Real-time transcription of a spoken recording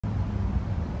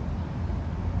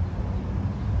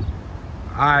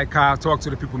All right, Kyle, talk to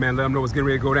the people, man. Let them know what's getting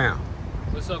ready to go down.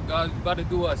 What's up, guys? We're about to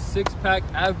do a 6-pack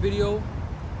ab video. You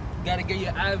gotta get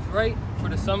your abs right for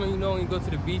the summer, you know, when you go to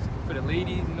the beach, for the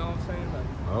ladies, you know what I'm saying? Like,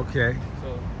 okay.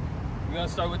 So we're gonna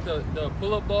start with the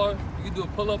pull-up bar. You can do a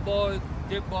pull-up bar,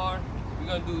 dip bar. We're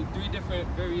gonna do 3 different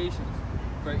variations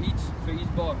for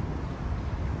each bar.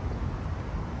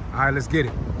 All right, let's get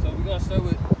it. So we're gonna start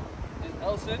with this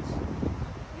L6.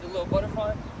 Get a little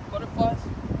butterflies.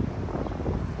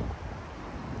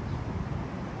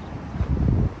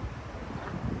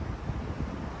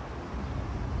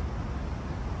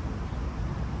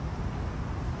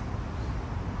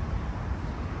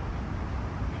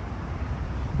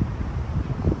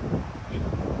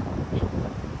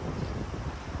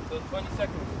 20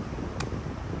 seconds.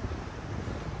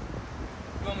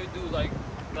 You want me to do like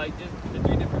just the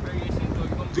 3 different variations, or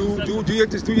you want me to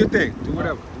just do your thing. Do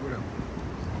whatever.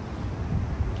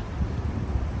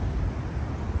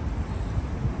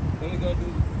 Then we're gonna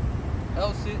do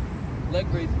L-sit leg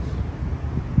raises.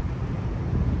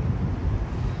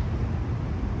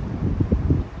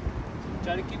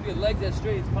 Try to keep your legs as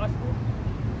straight as possible,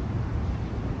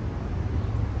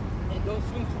 and don't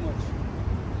swing too much.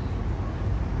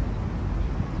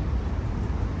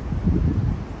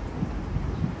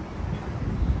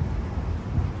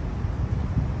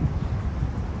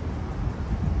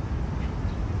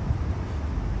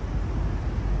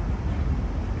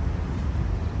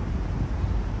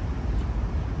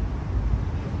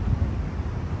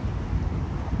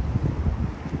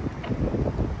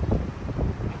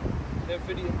 Then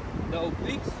for the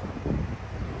obliques,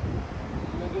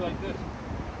 we're gonna do like this.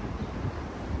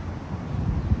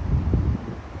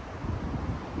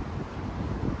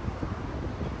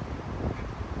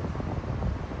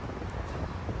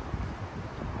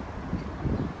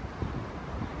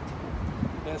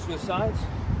 Then switch sides.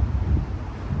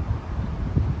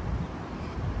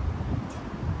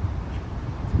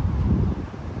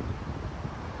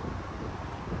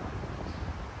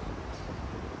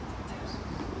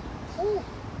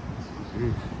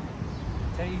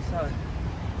 To each side.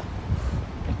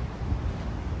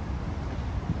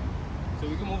 So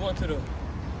we can move on to the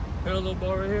parallel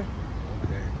bar right here.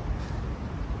 Okay.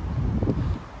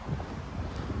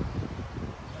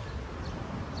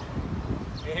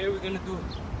 And here we're gonna do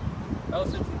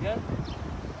L-sits again.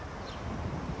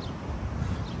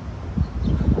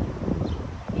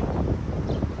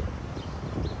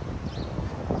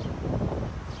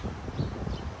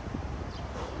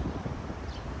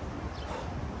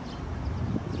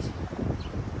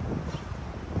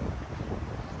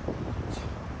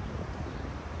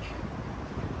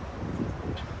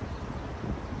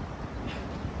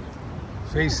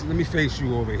 Let me face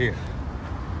you over here.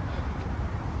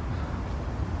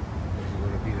 It's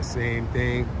going to be the same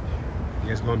thing.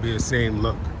 It's going to be the same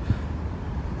look.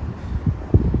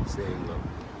 Same look.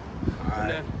 All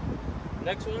right.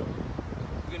 Next one,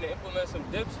 we're going to implement some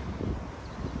dips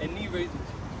and knee raises.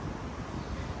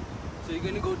 So you're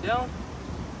going to go down.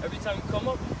 Every time you come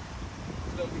up,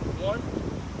 it's going to be 1,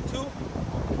 2,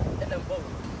 and then both.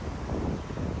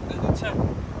 We're going to do 10.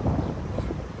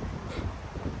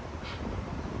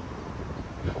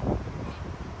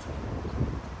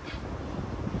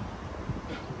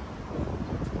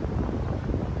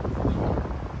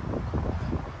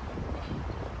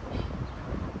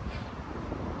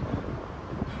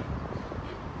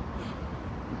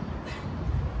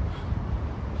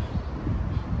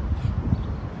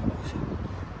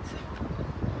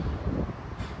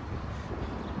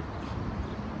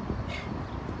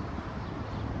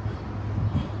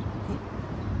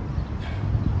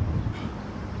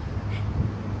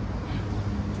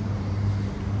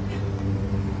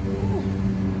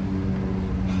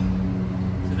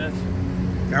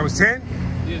 That was 10?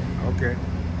 Yeah. Okay.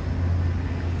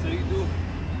 So you do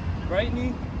right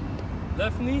knee,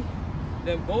 left knee,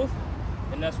 then both,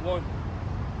 and that's 1.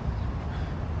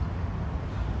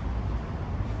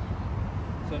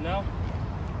 So now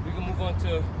we can move on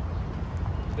to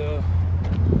the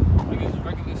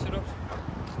regular sit-ups.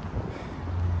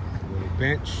 The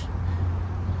bench,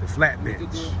 the flat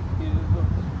bench.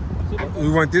 Yeah,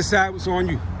 You want this side? What's on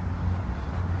you?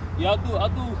 Yeah, I'll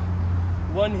do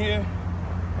 1 here.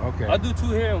 Okay. I'll do 2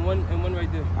 here and one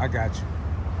right there. I got you.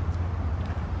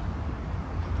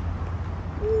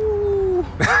 Ooh.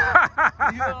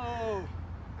 Yo. All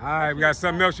right, we got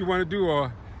something else you want to do,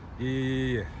 or?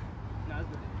 Yeah. Nah, it's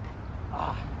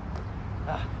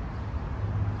good.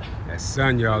 That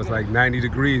sun, y'all, it's like 90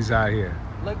 degrees out here.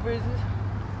 Leg raises.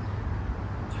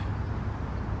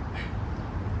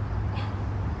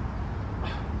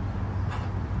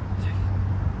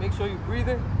 Make sure you breathe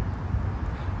in.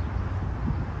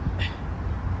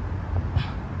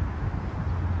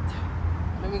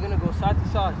 Then we're gonna go side to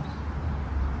side.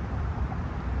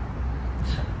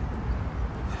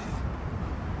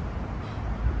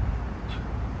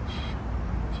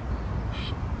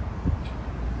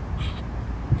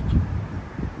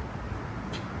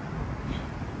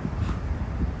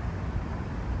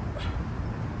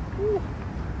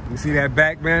 You see that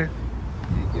back, man?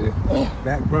 You get it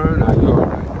back burn, I'll be all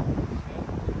right.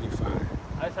 Be fine.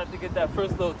 I just have to get that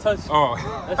first little touch. Oh.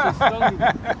 That's just stung me.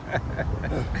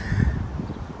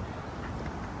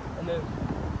 And then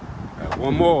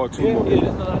one more or two more? Yeah, this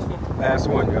is the last one. Last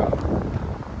one, y'all.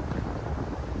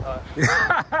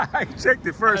 I checked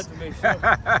it first. I had to make sure.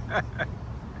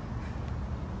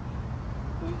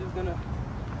 So you're just gonna,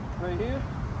 right here,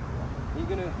 you're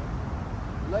gonna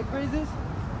leg raises,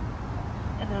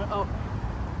 and then up.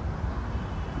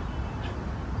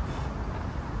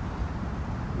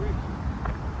 3.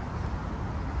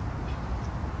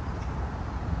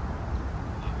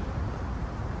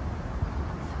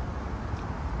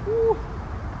 Woo.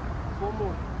 4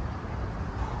 more.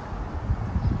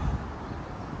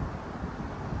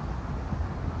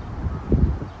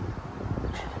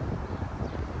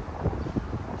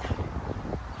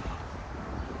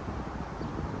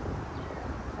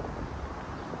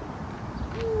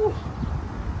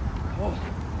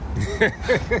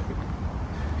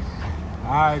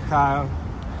 All right, Kyle.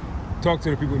 Talk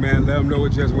to the people, man. Let them know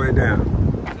what just went down.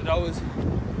 So that was,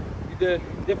 you did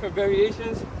different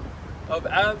variations of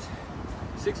abs,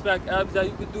 6-pack abs that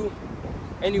you could do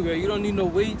anywhere. You don't need no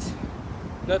weights,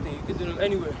 nothing. You can do them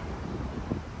anywhere.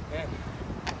 And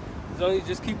as long as you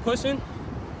just keep pushing,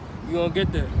 you're gonna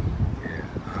get there. Yeah.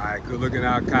 All right, good looking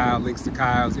out, Kyle. Links to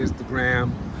Kyle's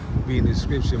Instagram will be in the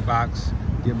description box.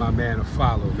 Give my man a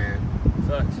follow, man.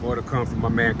 Facts. More to come from my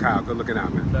man Kyle. Good looking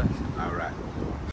out, man. Facts. All right.